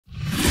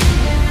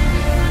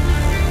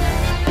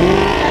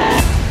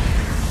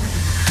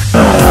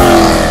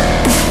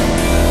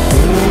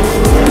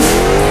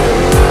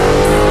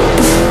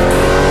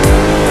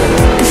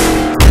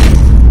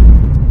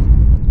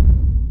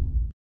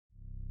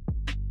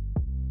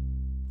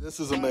This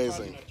is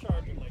amazing.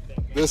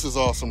 This is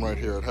awesome right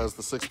here. It has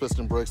the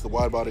 6-piston brakes, the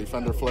wide body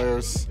fender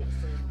flares.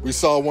 We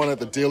saw one at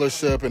the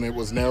dealership and it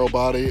was narrow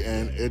body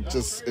and it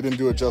didn't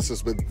do it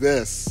justice. But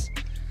this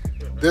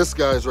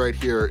guy's right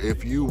here.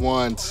 If you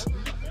want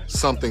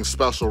something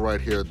special right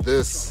here,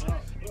 this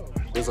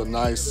is a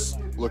nice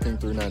looking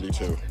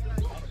 392.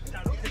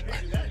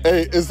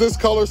 Hey, is this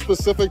color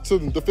specific to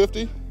the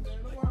 50?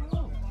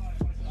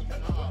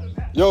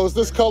 Yo, is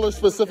this color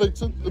specific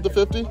to the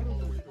 50?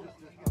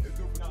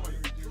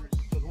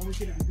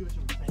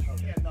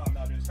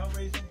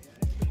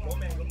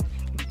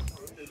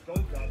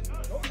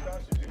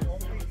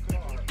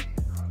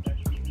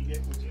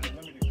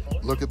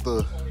 Look at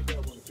the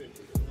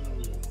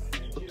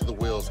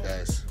wheels,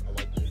 guys.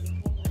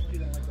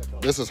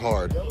 This is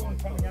hard.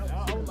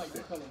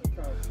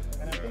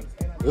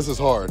 This is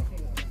hard.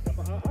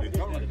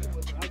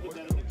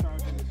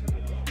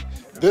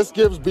 This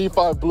gives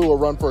B5 Blue a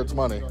run for its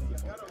money.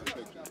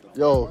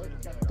 Yo,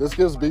 this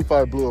gives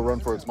B5 Blue a run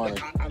for its money.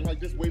 I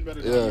like this way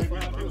better than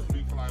B5 Blue.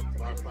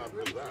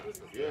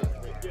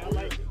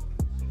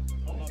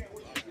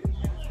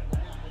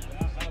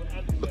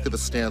 Look at the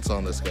stance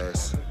on this,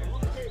 guys.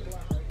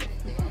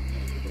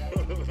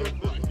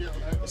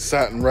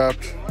 Satin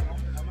wrapped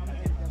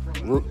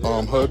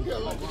hood.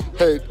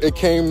 Hey, it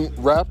came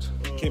wrapped?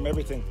 Came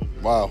everything.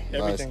 Wow,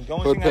 everything.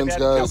 Nice. Hood pins,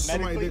 guys.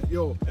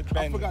 Yo,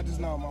 I forgot just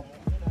now.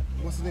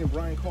 What's his name?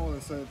 Brian called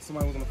and said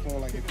somebody was on the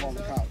phone, like they called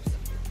the cops.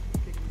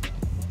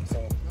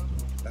 So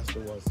that's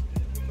what it was.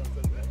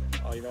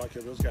 Oh, you know, like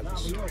those guys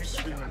are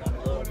screaming on the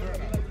road.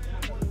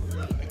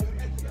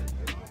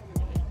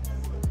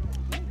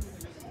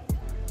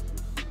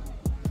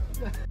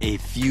 A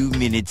few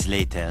minutes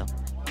later.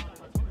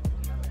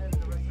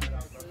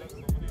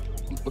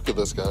 Look at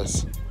this,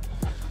 guys.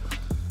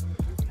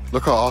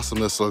 Look how awesome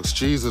this looks.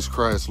 Jesus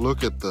Christ,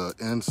 look at the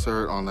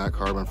insert on that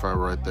carbon fiber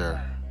right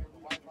there.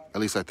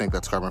 At least I think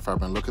that's carbon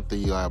fiber. And look at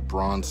the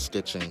bronze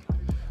stitching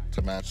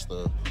to match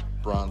the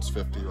bronze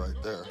 50 right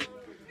there.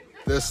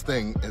 This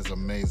thing is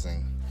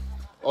amazing.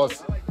 Oh,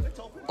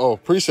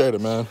 appreciate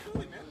it, man.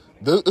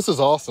 This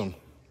is awesome.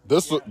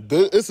 This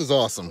is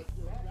awesome.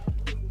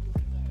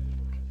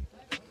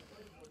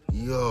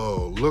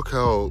 Yo, look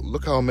how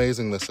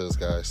amazing this is,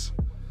 guys.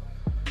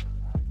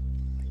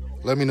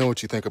 Let me know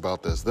what you think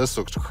about this. This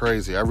looks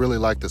crazy. I really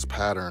like this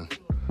pattern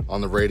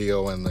on the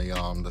radio and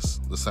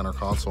the center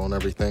console and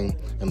everything,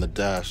 and the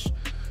dash.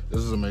 This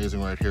is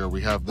amazing right here.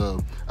 We have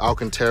the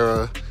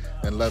Alcantara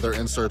and leather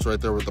inserts right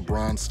there with the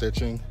bronze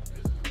stitching.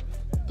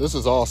 This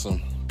is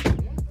awesome.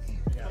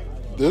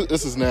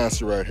 This is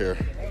nasty right here.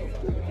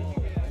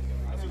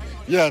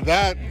 Yeah,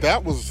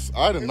 that was,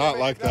 I did not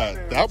like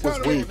that. That was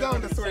weak.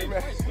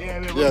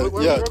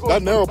 Yeah,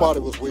 that narrow body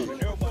was weak.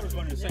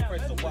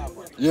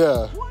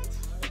 Yeah.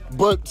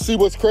 But see,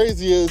 what's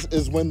crazy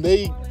is when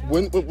they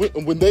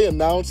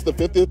announced the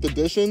 50th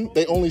edition,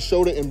 they only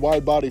showed it in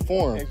wide body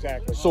form.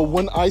 Exactly. So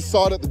when I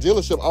saw it at the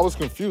dealership, I was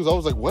confused. I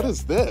was like, what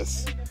is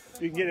this?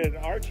 You can get it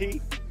in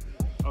RT.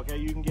 Okay,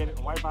 you can get it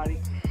in wide body.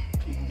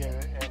 You can get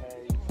it in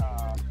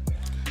a...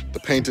 The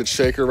painted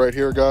shaker right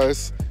here,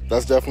 guys.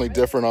 That's definitely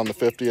different on the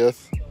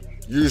 50th.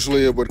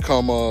 Usually it would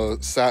come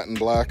satin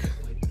black.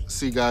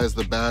 See, guys,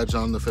 the badge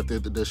on the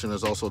 50th edition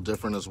is also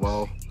different as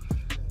well.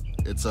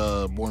 It's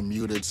more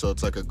muted, so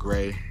it's like a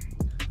gray,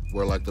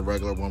 where like the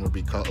regular one would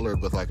be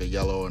colored with like a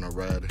yellow and a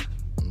red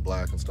and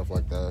black and stuff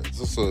like that. Is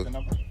this a...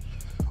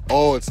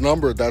 Oh, it's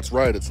numbered. That's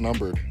right, it's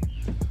numbered.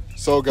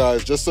 So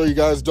guys, just so you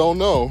guys don't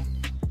know,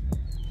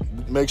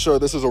 make sure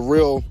this is a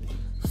real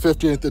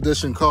 50th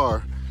edition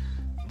car.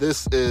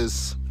 This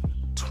is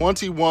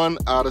 21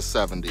 out of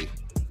 70.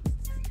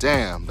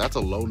 Damn, that's a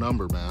low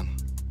number, man.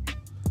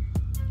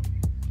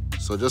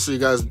 So just so you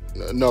guys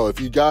know,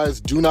 if you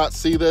guys do not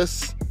see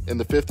this in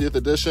the 50th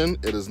edition,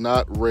 it is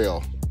not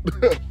real.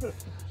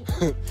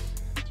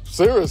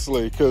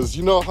 Seriously, because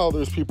you know how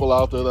there's people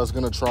out there that's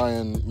going to try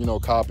and, you know,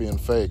 copy and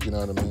fake, you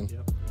know what I mean?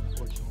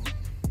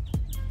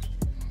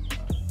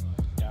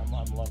 Yeah,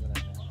 I'm loving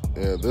it.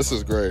 Yeah, this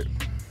is great.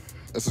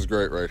 This is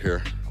great right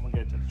here. I'm going to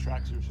get to the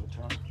tracksuit for the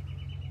turn.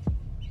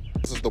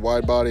 This is the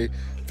wide body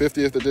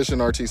 50th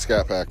edition RT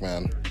Scat Pack,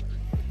 man.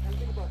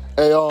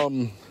 Hey,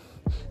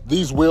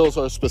 these wheels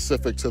are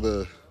specific to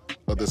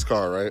this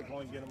car, right? I'm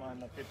only getting them on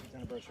the 50th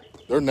anniversary.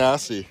 They're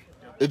nasty.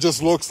 It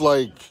just looks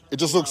clean. It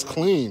just looks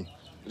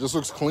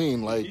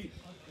clean, like.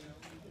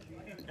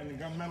 And the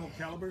gunmetal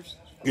calibers?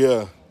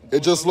 Yeah.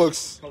 It just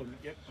looks.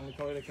 Yep, only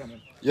color they come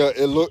in. Yeah,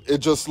 it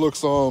just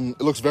looks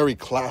it looks very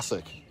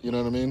classic. You know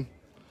what I mean?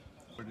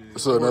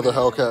 So another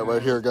Hellcat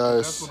right here,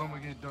 guys. That's what I'm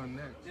gonna get done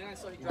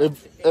next.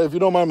 If you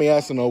don't mind me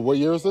asking, what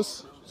year is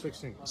this?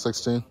 16.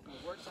 16.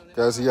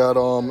 Guys, he had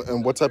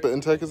and what type of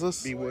intake is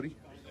this? B-Woody.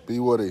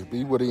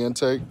 B-Woody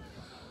intake.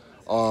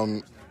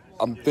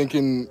 I'm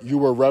thinking you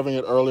were revving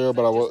it earlier,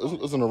 but I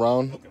wasn't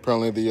around.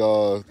 Apparently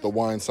the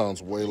whine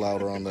sounds way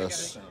louder on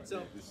this.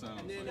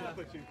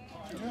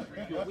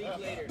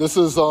 This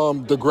is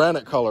the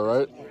granite color,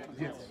 right?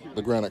 Yes.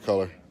 The granite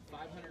color.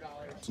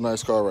 It's a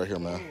nice car right here,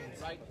 man.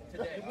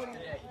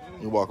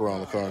 Let me walk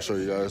around the car and show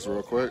you guys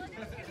real quick.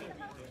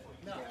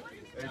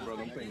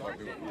 think I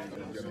do.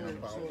 Get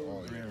enough power for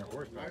all your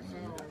horsepower.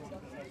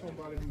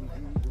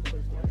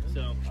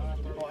 So,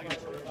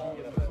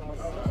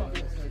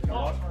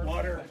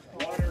 water.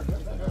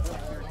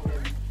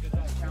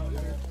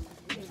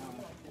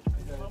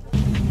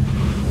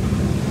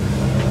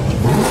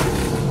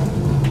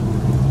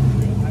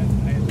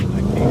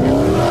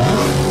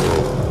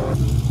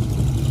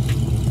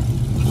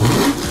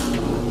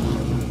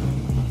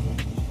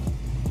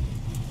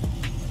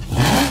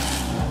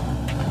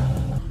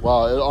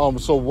 Wow.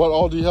 So what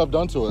all do you have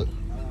done to it?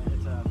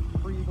 It's a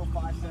Pre-Eagle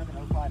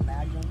 5705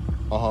 Magnum.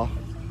 Uh-huh.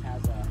 It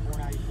has a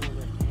 494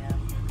 lift cam,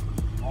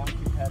 long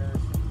two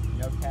headers,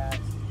 no cats,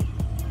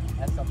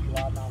 SLP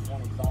loud mount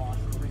 1 exhaust,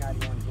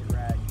 391 get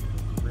rag,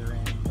 rear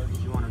end,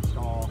 3200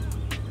 stall.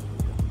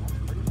 That's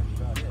pretty much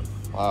about it.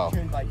 Wow.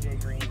 Tuned by Jay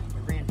Green. It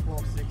ran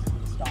 12.6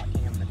 with a stock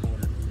cam in the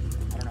quarter.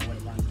 I don't know what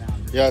it runs now.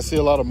 Yeah, I see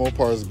a lot of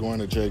Mopars going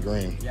to Jay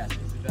Green. Yes,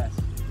 it's the best.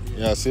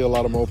 Yeah, I see a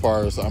lot of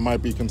Mopars. I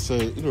might be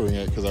considering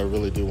it because I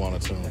really do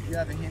want to tune. If you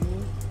have a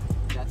Hemi,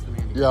 that's the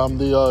man to go. Yeah, I'm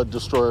the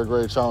Destroyer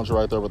Grade Challenger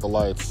right there with the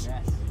lights.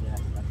 Yes,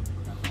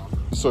 that's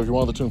awesome. So if you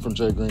want the tune from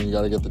Jay Green, you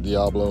got to get the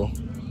Diablo,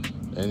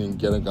 and you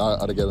get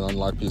how to get an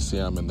unlocked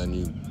PCM, and then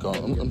you go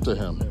to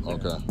him.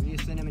 Okay. You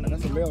send him an email.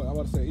 That's a mail. I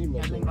want to say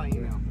email. Everything by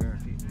email.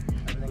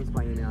 Everything's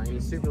by email. And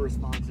he's super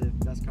responsive.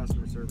 Best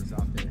customer service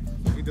out there.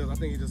 He does. I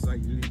think he just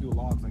like you do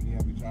logs like he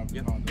have you driving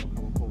the car, do a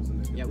couple pulls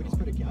in there. Yeah, I just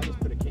put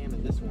a cam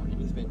in this one, and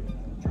he's been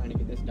trying to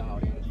get this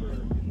dialed in for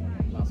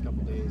the last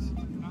couple days.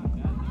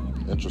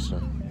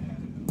 Interesting.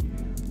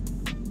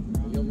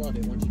 You'll love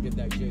it once you get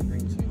that Jay Green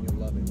tune. You'll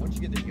love it. Once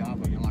you get the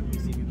Diablo, you're like, you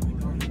see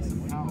the car get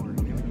some power, and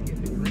then when you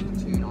get the Green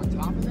tune on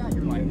top of that,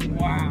 you're like,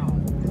 wow.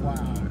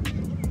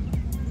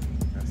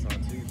 That's all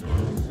teaser.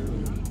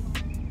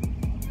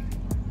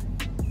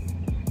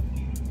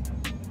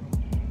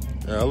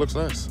 Yeah, it looks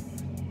nice.